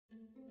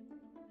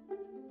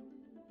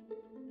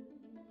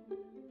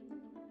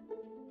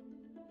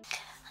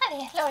Hi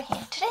there, Laura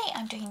here. Today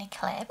I'm doing a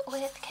collab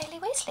with Kailee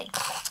Wesley.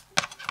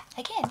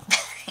 Again.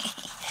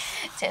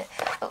 So,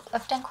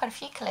 I've done quite a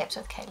few collabs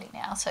with Kailee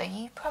now, so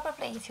you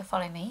probably, if you're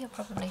following me, you're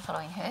probably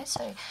following her.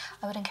 So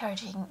I would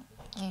encourage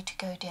you to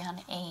go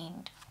down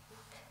and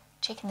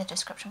check in the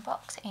description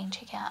box and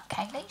check out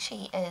Kailee.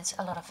 She is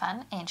a lot of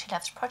fun and she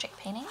loves project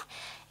painting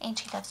and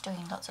she loves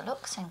doing lots of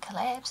looks and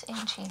collabs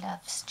and she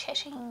loves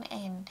chatting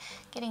and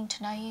getting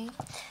to know you.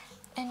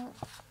 And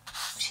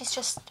she's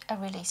just a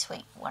really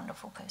sweet,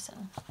 wonderful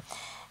person.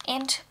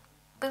 And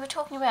we were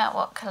talking about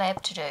what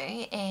collab to do,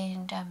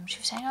 and she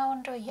was saying, I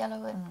want to do a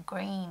yellow and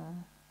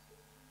green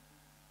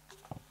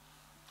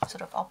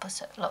sort of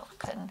opposite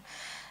look. And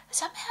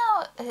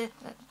somehow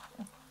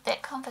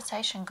that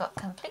conversation got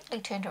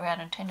completely turned around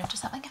and turned into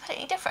something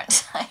completely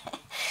different.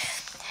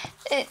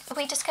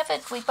 We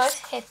discovered we both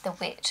had the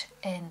wet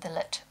and the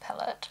lit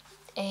palette,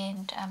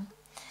 and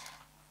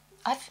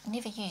I've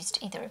never used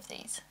either of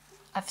these.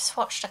 I've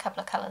swatched a couple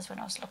of colours when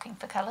I was looking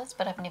for colours,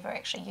 but I've never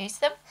actually used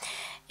them.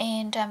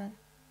 And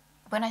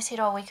when I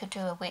said, oh, we could do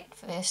a wet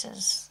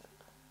versus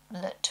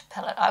lit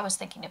palette, I was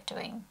thinking of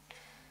doing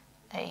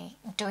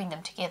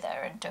them together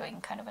and doing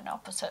kind of an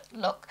opposite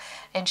look.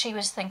 And she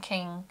was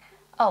thinking,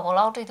 oh, well,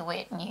 I'll do the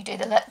wet and you do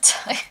the lit.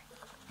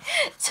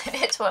 So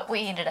that's what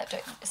we ended up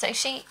doing. So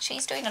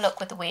she's doing a look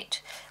with the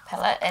wet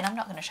palette, and I'm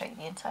not going to show you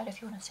the inside.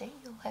 If you want to see,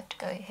 you'll have to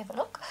go have a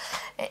look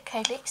at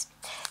Kailee's.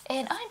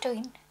 And I'm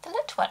doing the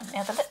lit one.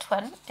 Now the lit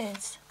one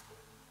is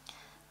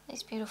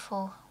these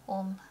beautiful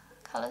warm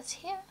colours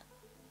here.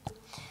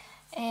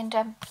 And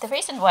the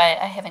reason why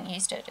I haven't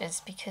used it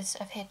is because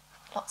I've had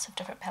lots of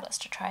different palettes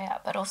to try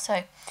out, but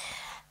also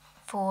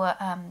for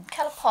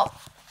Colourpop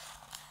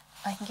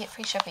I can get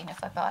free shipping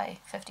if I buy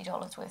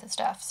 $50 worth of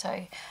stuff.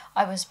 So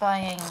I was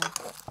buying,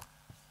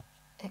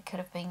 it could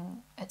have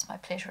been It's My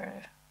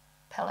Pleasure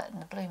palette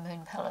and the Blue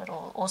Moon palette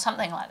or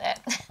something like that.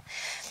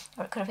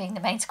 Or it could have been the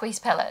Main Squeeze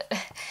palette.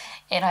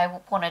 And I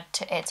wanted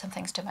to add some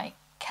things to my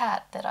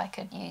cart that I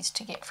could use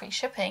to get free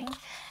shipping.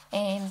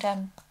 And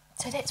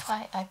so that's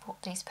why I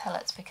bought these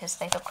palettes, because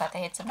they look like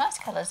they had some nice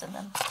colours in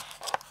them.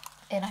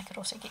 And I could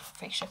also get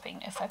free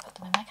shipping if I put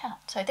them in my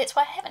cart. So that's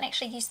why I haven't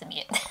actually used them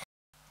yet.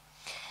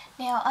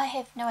 Now, I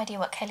have no idea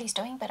what Kailee's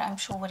doing, but I'm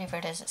sure whatever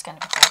it is, it's going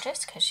to be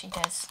gorgeous, because she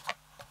does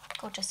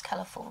gorgeous,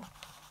 colourful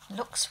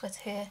looks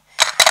with her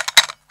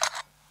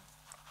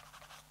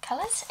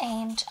colours.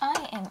 And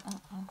I am,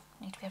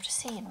 need to be able to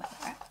see in my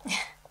mirror.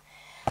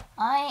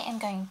 I am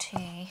going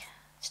to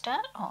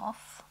start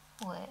off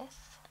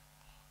with,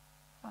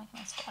 what am I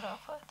going to start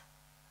off with?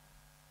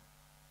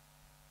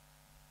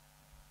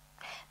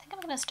 I think I'm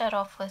going to start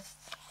off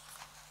with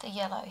the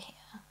yellow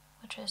here,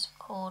 which is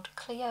called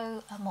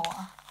Cleo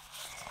Amore.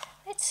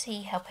 Let's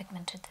see how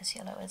pigmented this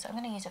yellow is. I'm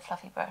going to use a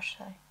fluffy brush,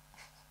 so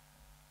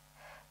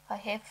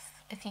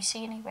if you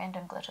see any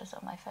random glitters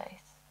on my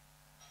face,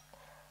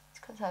 it's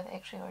because I've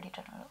actually already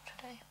done a look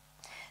today.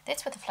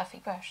 That's with a fluffy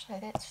brush, so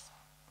that's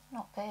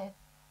not bad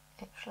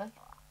actually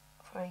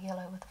for a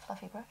yellow with a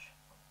fluffy brush.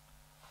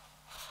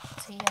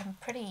 See,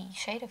 pretty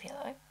shade of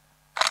yellow.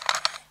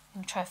 I'm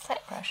going to try a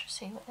flat brush to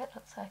see what that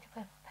looks like if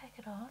I pack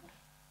it on.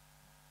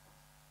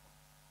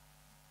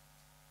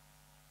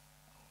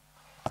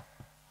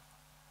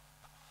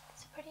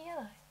 It's a pretty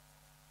yellow.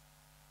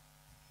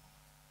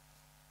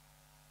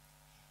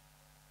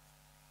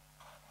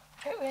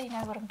 I don't really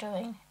know what I'm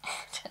doing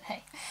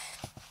today.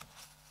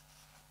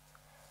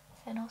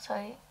 And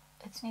also,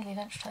 it's nearly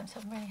lunchtime, so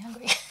I'm really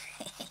hungry.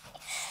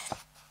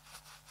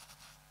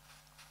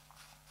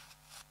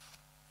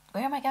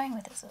 Where am I going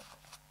with this?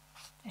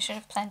 I should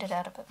have planned it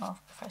out a bit more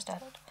before I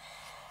started.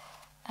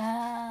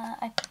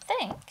 I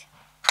think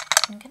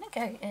I'm going to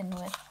go in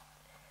with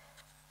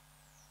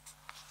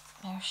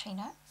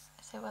Maraschino.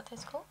 Is that what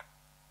that's called?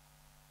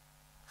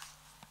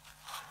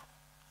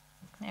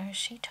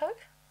 Maraschino?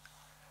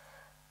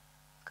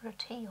 Got a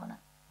T on it.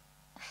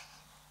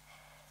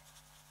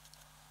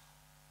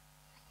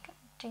 I'm going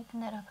to deepen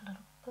that up a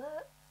little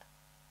bit.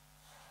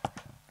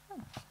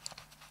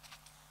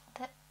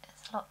 That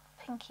is a lot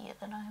pinkier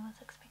than I was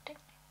expecting.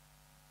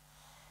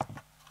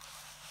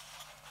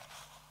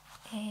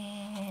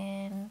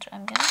 And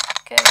I'm going to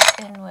go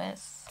in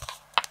with,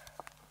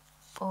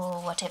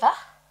 or whatever.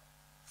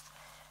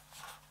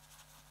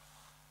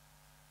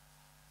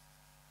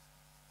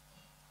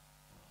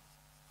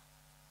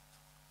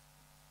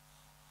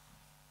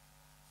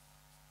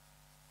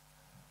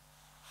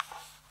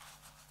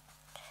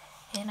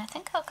 And I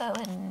think I'll go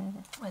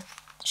in with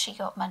She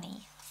Got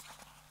Money.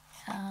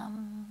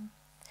 I'm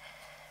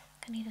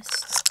going to need a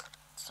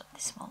slightly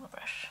smaller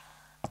brush.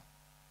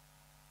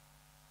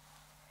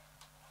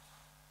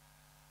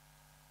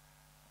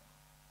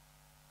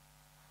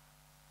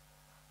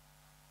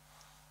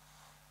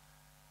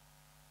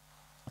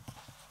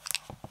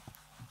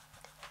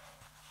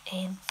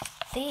 And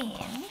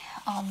then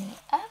on the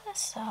other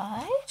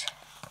side,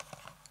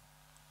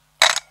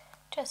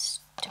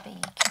 just to be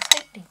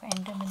completely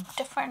random and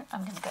different,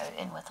 I'm going to go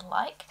in with a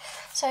like.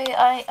 So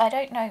I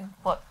don't know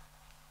what,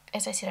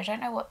 as I said, I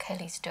don't know what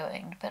Kailee's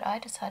doing, but I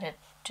decided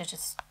to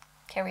just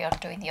carry on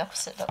doing the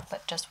opposite look,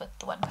 but just with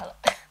the one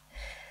palette.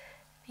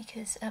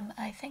 Because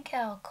I think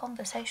our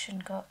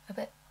conversation got a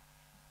bit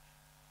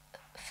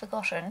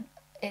forgotten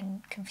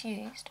and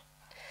confused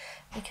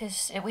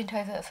because it went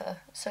over for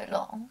so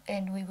long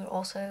and we were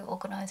also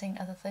organising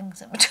other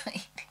things in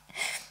between.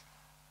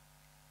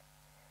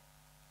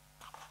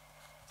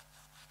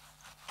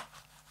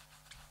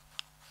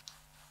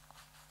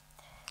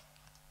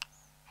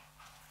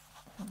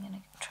 I'm going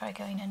to try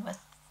going in with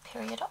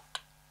period dot.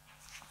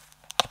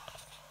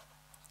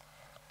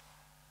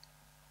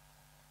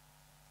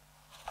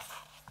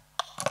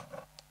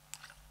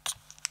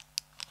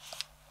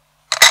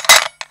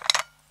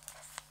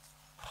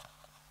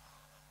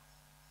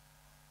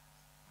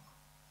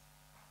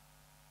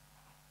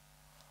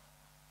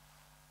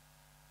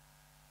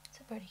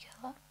 Pretty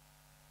colour.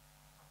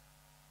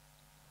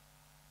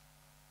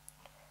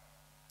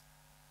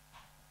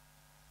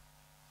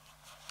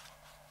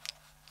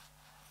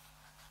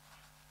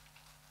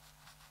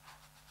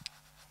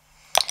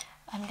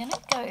 I'm going to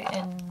go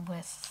in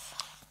with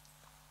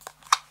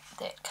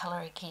that colour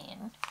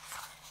again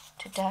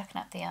to darken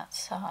up the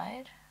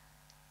outside.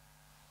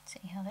 See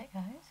how that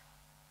goes.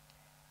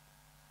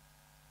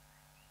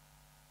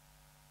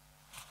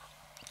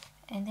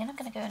 And then I'm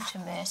going to go into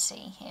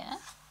Mercy here.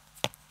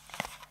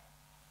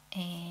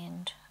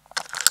 And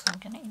I'm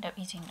going to end up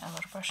using a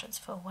lot of brushes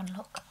for one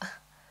look.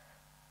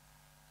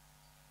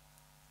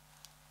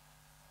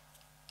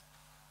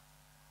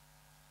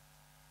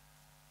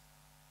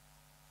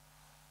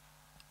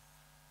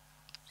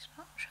 It's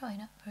not showing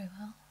up very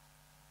well.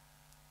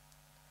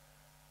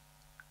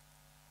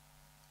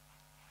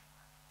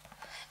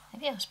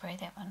 Maybe I'll spray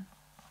that one.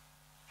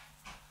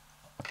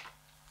 It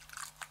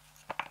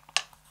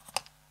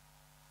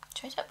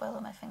shows up well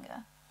on my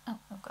finger. Oh,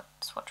 I've got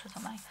swatches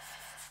on my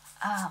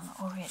arm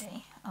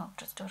already. I'll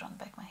just do it on the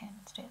back of my hand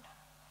instead.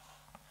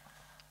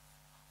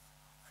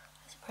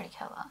 It's a pretty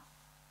colour.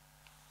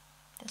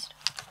 Just,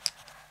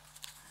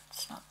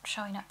 it's not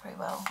showing up very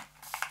well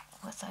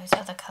with those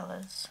other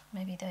colours.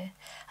 Maybe the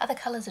other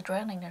colours are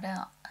drowning it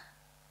out.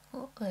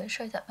 Ooh, it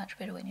shows up much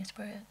better when you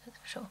spray it, that's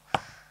for sure.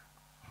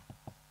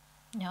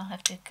 Now I'll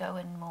have to go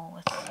in more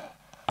with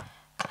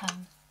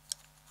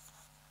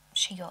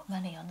She Got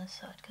Money on this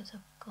side because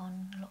I've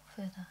gone a lot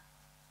further.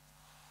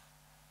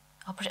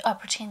 I'll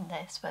pretend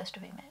they're supposed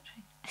to be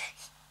matching,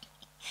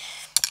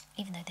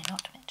 even though they're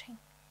not matching.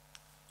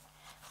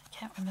 I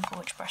can't remember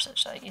which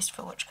brushes I used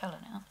for which colour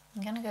now.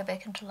 I'm going to go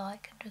back into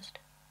Like and just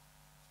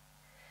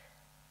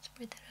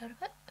spread that out a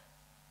bit.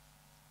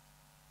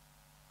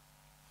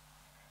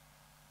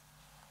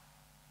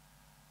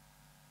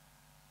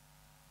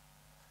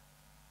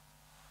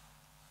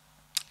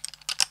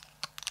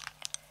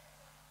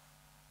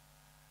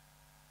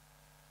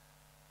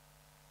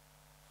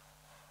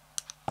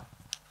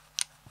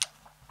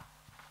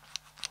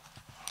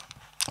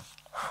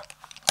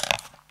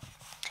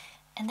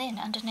 And then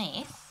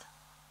underneath,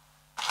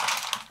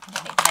 I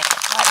don't need to make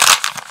it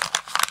light.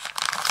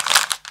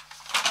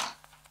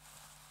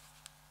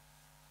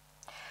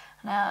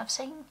 Now I've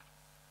seen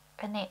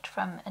Annette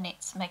from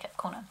Annette's Makeup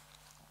Corner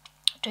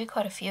do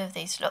quite a few of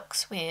these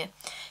looks where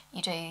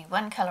you do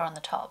one colour on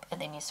the top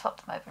and then you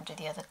swap them over and do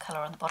the other colour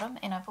on the bottom,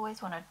 and I've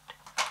always wanted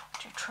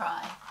to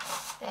try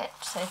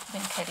that. So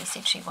when Kailee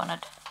said she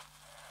wanted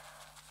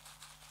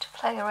to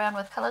play around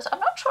with colours,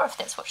 I'm not sure if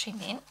that's what she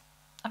meant.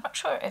 I'm not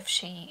sure if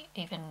we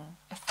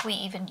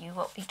even knew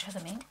what each other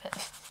meant,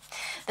 but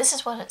this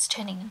is what it's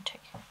turning into.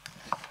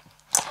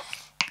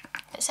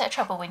 It's that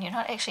trouble when you're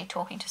not actually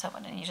talking to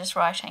someone and you're just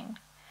writing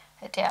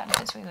it down,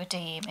 because we were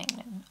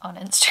DMing on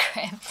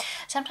Instagram.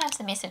 Sometimes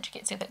the message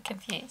gets a bit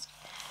confused,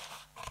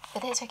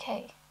 but that's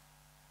okay.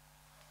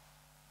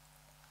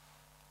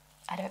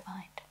 I don't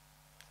mind.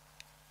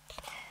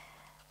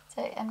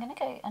 So I'm going to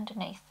go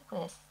underneath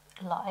with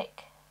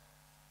Like,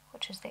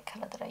 which is that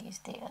colour that I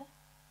used there.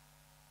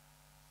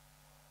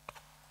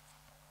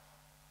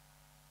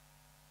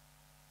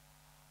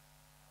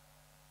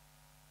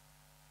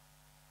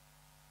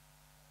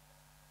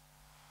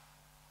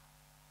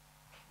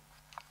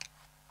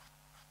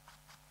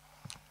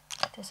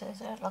 This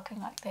is looking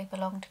like they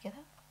belong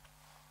together.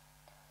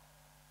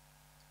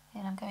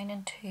 And I'm going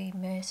into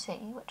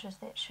Mercy, which is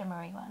that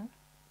shimmery one.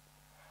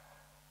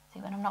 See,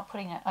 when I'm not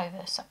putting it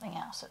over something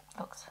else, it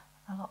looks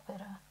a lot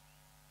better.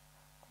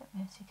 That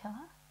Mercy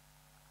colour.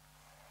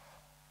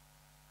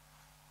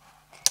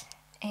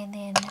 And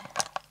then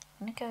I'm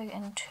going to go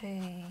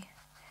into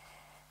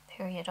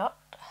Period Dot,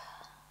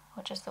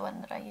 which is the one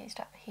that I used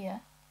up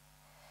here.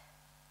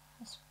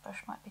 This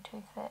brush might be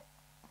too fat.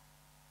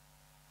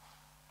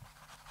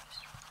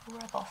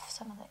 Rub off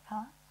some of that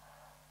colour.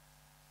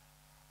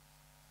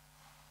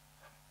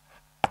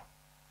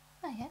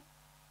 Oh yeah,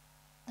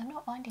 I'm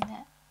not minding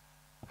that.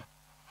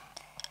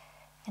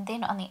 And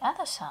then on the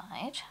other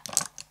side,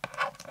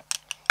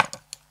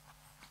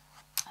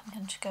 I'm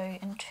going to go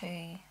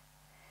into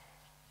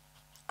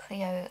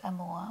Cleo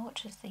Amore,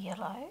 which is the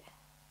yellow.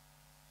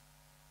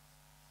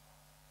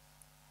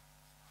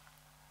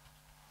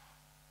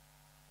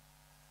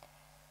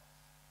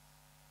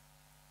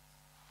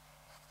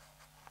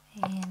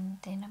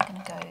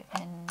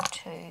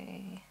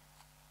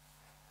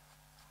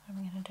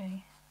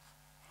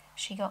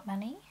 She Got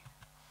Money.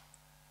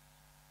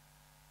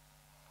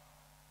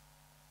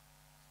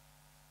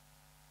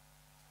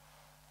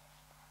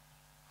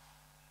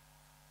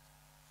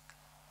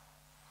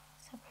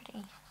 It's a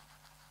pretty,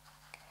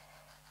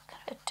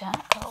 kind of a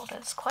dark gold.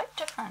 It's quite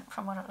different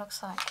from what it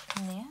looks like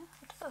in there.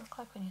 What does it look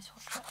like when you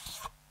swatch it?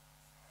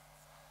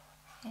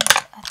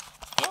 Yeah, I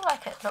feel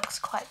like it looks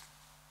quite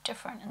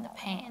different in the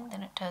pan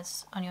than it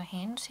does on your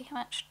hand. See how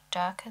much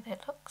darker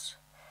that looks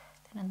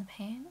than in the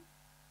pan?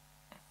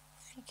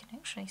 If you can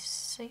actually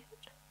see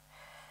it.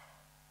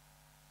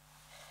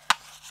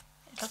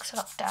 It looks a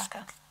lot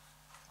darker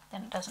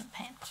than it does in the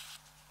pan.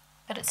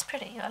 But it's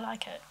pretty, I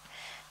like it.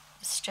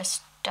 It's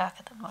just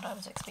darker than what I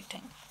was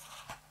expecting.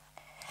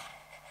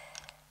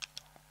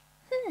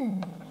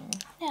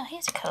 Now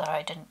here's a colour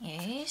I didn't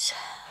use.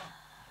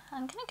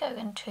 I'm going to go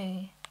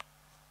into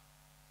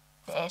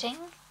batting.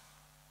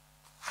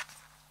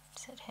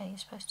 Is that how you're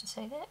supposed to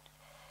say that?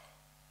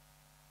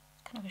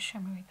 It's kind of a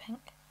shimmery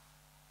pink.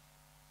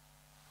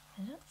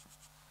 Is it?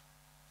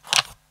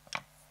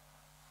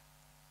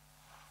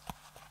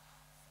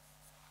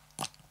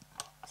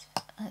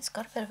 It's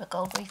got a bit of a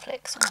gold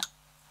reflex on it.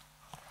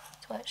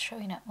 That's why it's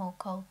showing up more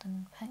gold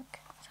than pink.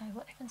 So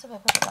what happens if I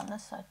put it on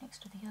this side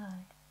next to the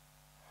yellow?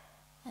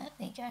 There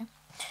you go.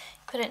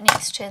 Put it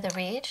next to the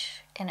red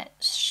and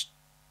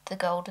the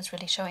gold is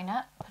really showing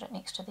up. Put it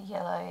next to the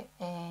yellow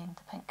and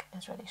the pink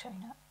is really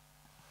showing up.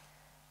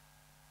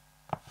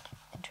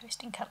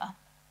 Interesting colour.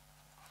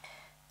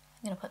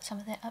 I'm going to put some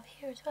of that up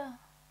here as well.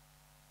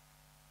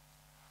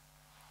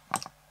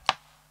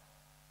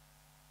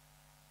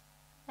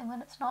 And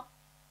when it's not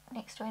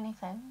next to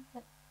anything,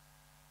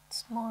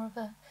 it's more of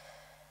a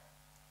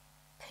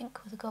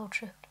pink with a gold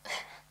shift.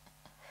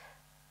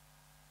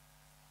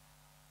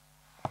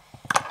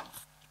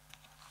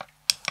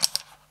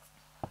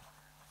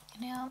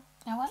 Now,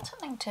 I want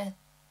something to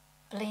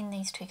blend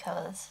these two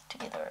colours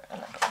together a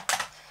little.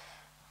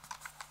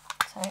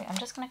 So I'm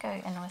just going to go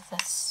in with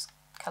this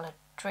colour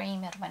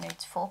Dream out of my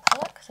Nudes 4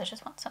 palette, because I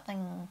just want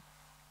something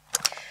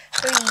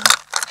very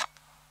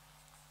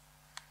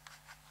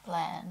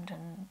bland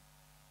and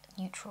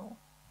neutral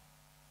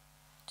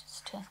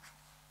just to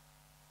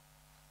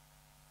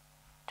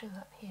do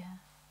up here.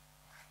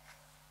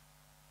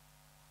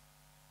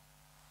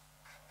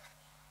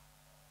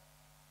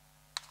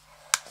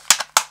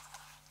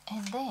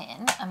 And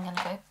then I'm going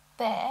to go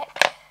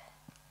back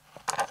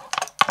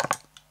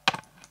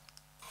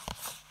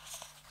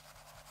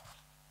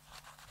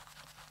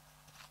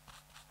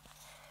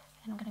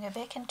and I'm going to go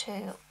back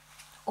into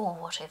or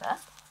whatever.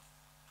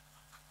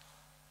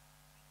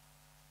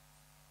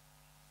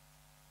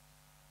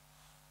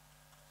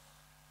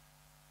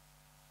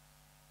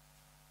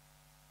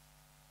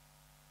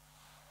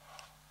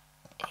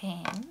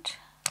 And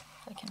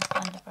if I can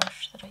find the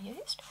brush that I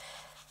used,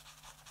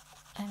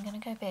 I'm going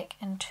to go back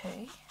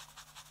into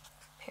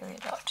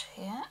Peridot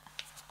here.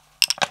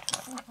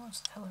 What was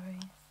the colour?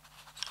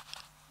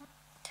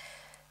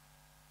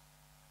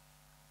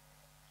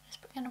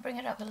 Just going to bring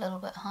it up a little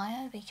bit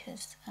higher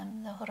because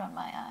the hood on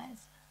my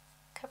eyes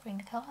covering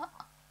the colour.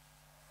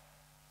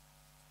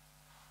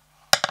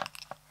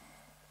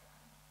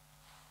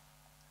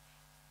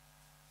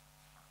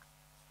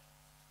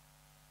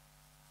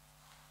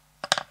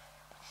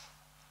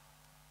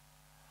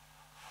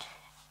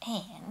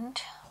 And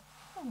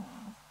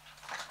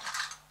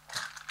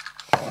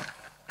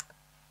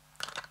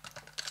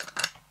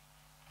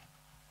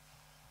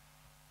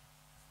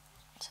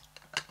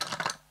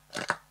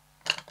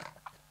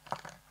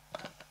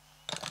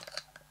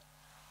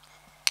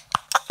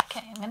okay,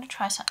 I'm going to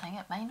try something.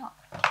 It may not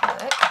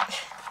work.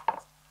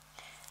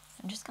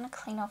 I'm just going to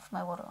clean off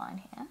my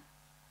waterline here.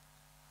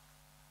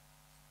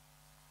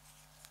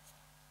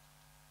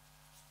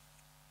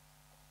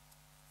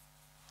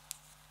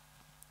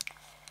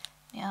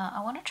 Now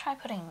I want to try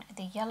putting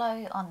the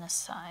yellow on this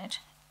side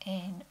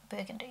and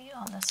burgundy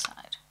on this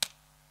side.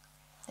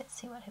 Let's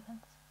see what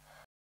happens.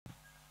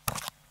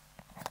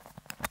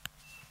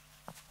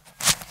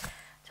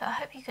 So I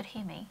hope you could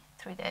hear me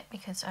through that,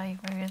 because I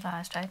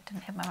realised I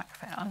didn't have my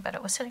microphone on, but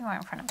it was sitting right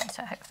in front of me,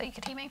 so hopefully you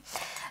could hear me.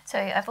 So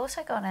I've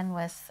also gone in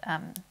with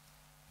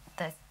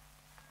the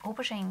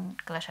aubergine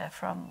glitter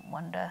from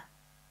Wonder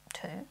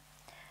 2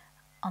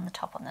 on the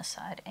top on this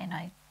side, and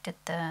I did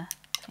the,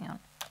 hang on,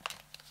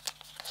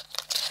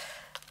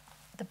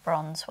 the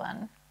bronze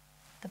one,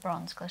 the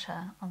bronze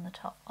glitter on the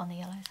top on the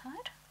yellow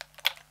side,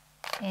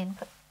 and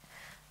put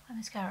my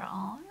mascara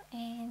on,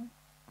 and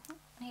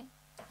need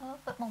a little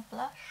bit more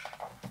blush.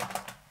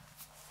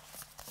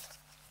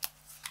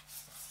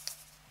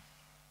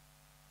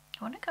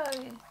 I want to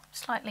go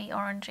slightly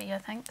orangey, I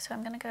think, so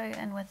I'm going to go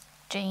in with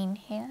Jean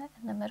here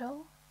in the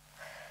middle,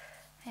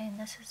 and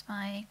this is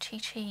my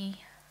Chi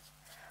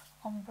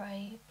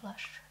Ombre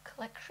Blush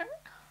Collection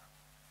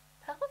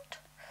palette.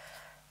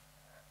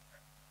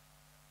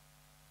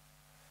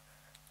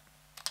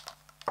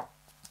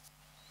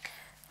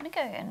 I'm going to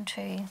go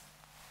into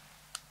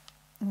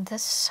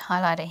this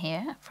highlighter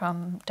here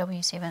from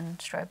W7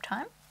 Strobe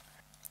Time.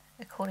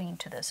 according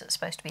to this, it's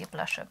supposed to be a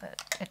blusher,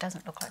 but it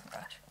doesn't look like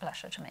a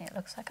blusher to me. It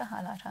looks like a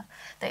highlighter.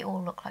 They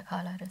all look like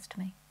highlighters to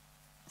me.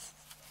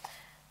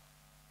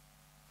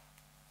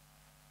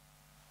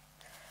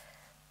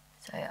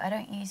 So I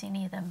don't use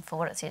any of them for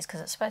what it says,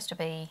 because it's supposed to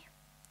be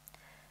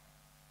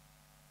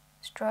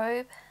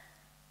strobe.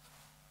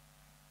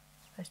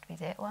 It's supposed to be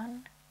that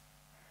one.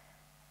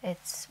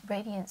 It's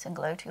radiance and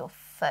glow to your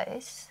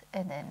face,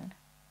 and then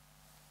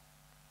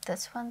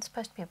this one's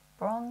supposed to be a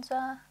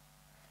bronzer.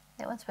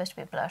 That one's supposed to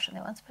be a blush, and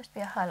that one's supposed to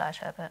be a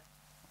highlighter, but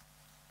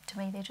to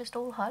me they're just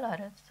all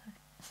highlighters, so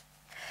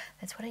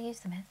that's what I use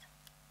them as.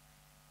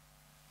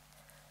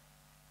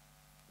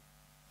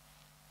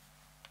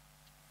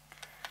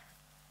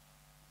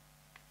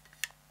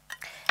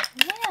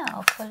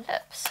 Now for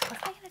lips, what am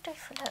I going to do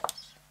for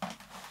lips?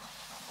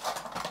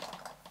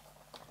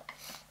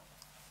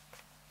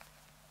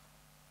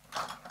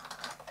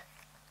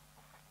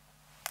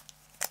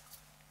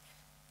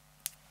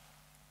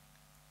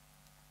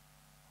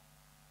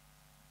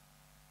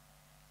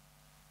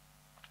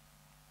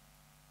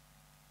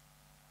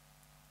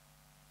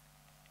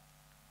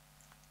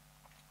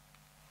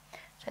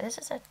 So this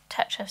is a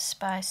Touch of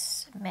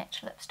Spice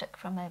matte lipstick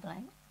from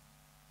Maybelline.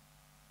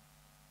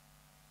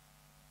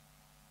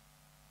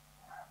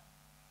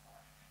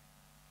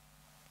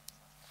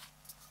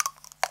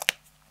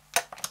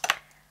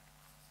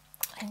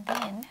 And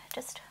then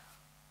just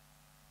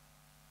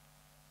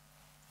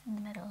in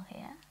the middle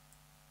here,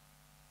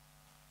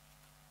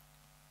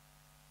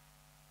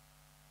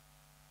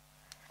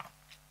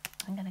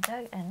 I'm going to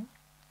go in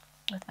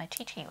with my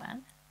Chi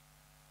one.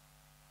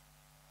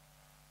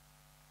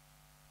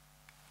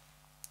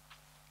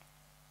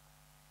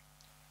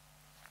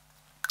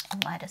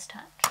 Midas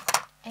touch,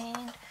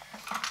 and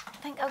I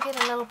think I'll get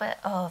a little bit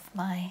of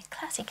my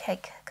Classy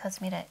Cake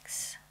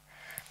Cosmetics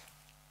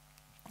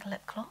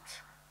lip gloss.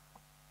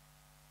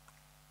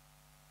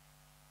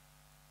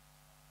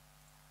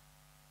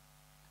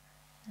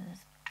 This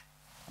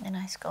is a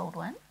nice gold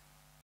one,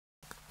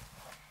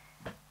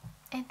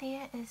 and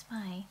there is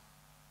my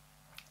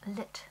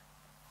Lit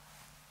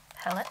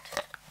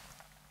palette.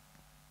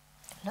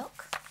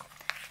 Look,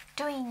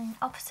 doing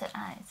opposite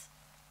eyes.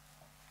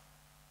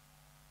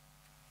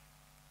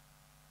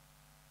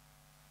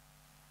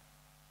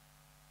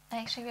 I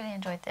actually really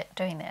enjoyed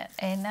doing that,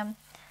 and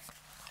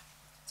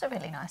it's a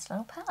really nice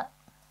little palette.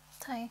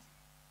 So,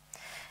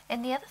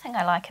 and the other thing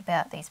I like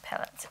about these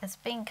palettes is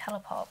being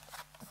Colourpop.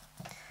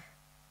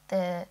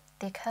 Their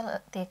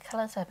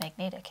colours are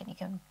magnetic, and you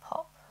can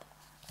pop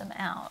them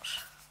out,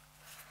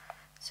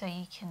 so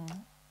you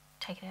can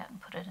take it out and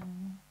put it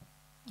in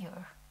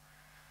your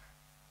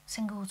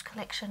singles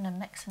collection and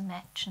mix and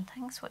match and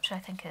things, which I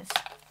think is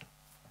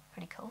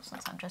pretty cool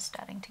since I'm just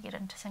starting to get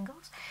into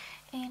singles.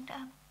 And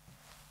I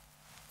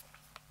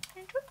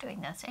enjoyed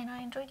doing this, and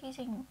I enjoyed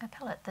using a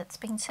palette that's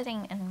been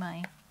sitting in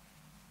my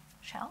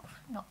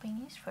shelf, not being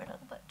used for a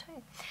little bit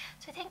too.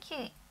 So thank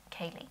you,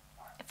 Kailee,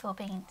 for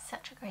being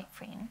such a great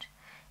friend,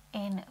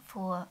 and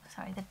for,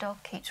 sorry, the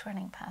dog keeps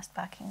running past,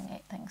 barking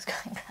at things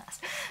going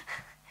past.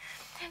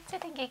 So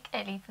thank you,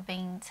 Kailee, for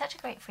being such a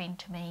great friend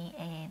to me,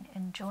 and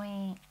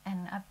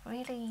I've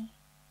really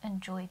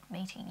enjoyed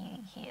meeting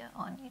you here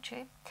on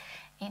YouTube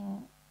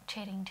and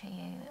chatting to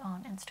you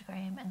on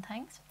Instagram and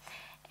things.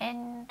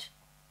 And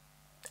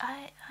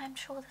I'm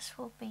sure this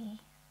will be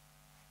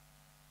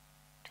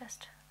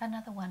just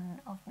another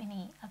one of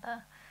many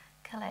other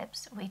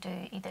collabs we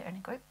do, either in a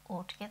group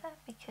or together,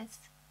 because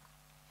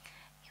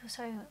you're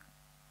so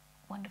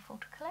wonderful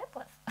to collab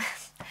with.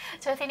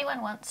 So if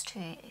anyone wants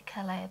to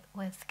collab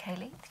with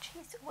Kailee,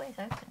 she's always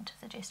open to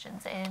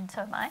suggestions, and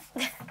so am I.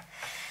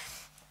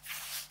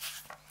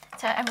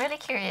 So I'm really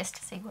curious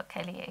to see what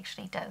Kailee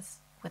actually does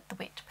with the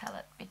wet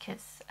palette,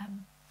 because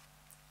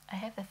I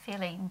have a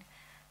feeling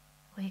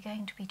we're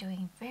going to be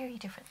doing very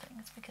different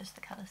things, because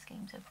the colour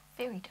schemes are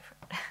very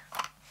different.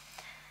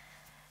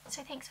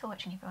 So thanks for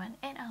watching, everyone,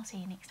 and I'll see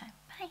you next time.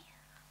 Bye!